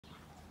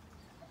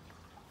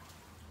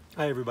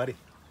Hi everybody.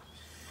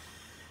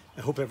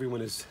 I hope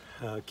everyone is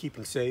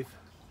keeping safe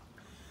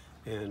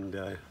and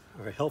are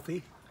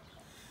healthy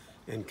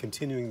and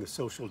continuing the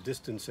social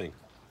distancing.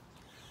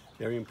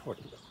 Very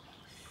important.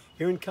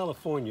 Here in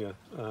California,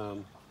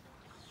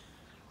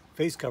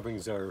 face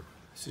coverings are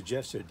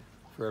suggested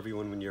for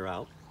everyone when you're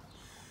out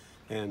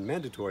and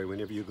mandatory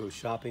whenever you go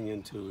shopping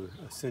into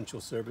essential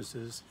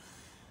services,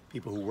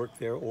 people who work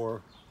there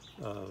or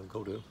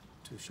go to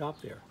shop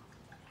there.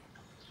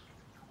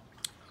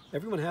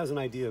 Everyone has an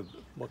idea of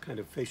what kind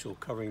of facial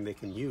covering they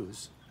can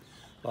use.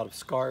 A lot of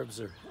scarves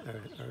are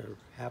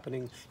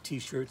happening,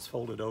 t-shirts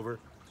folded over,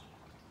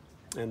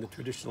 and the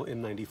traditional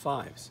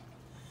N95s.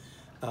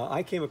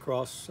 I came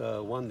across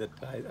one that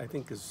I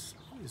think is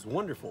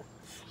wonderful,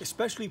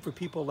 especially for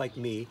people like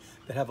me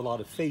that have a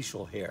lot of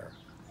facial hair.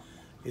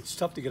 It's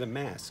tough to get a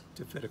mask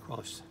to fit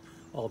across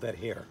all that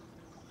hair.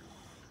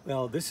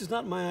 Well, this is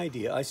not my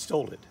idea. I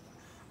stole it,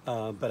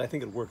 but I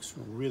think it works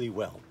really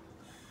well.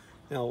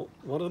 Now,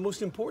 one of the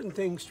most important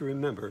things to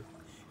remember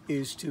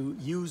is to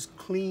use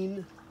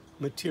clean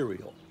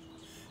material,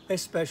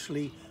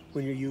 especially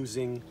when you're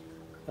using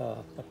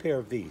a pair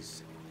of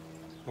these.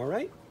 All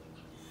right?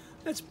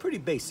 That's pretty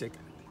basic,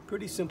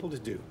 pretty simple to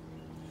do.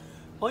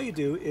 All you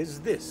do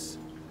is this.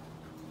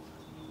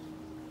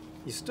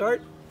 You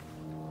start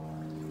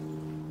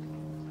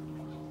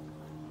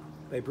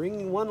by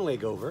bringing one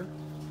leg over,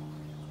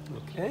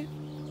 okay?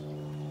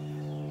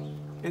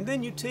 And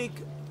then you take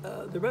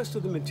the rest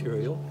of the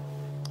material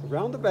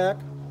around the back,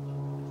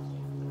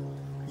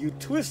 you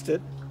twist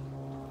it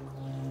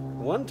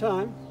one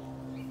time,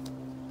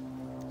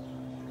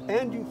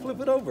 and you flip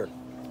it over.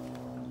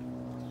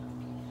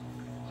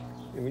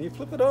 And when you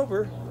flip it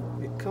over,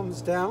 it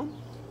comes down,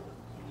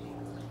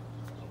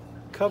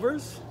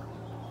 covers,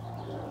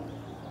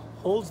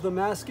 holds the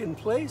mask in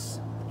place,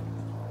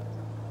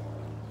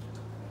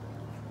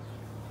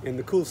 and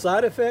the cool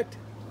side effect,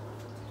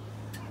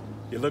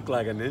 you look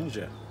like a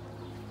ninja.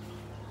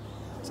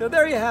 So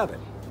there you have it.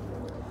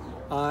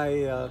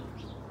 I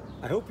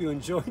hope you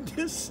enjoyed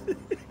this.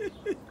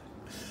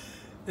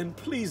 And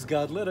please,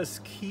 God, let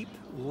us keep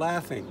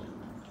laughing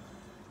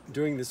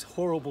during this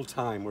horrible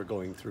time we're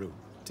going through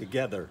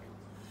together.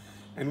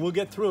 And we'll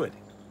get through it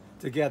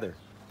together.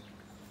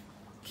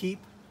 Keep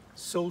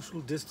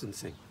social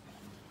distancing.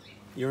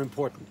 You're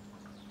important.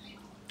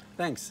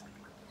 Thanks.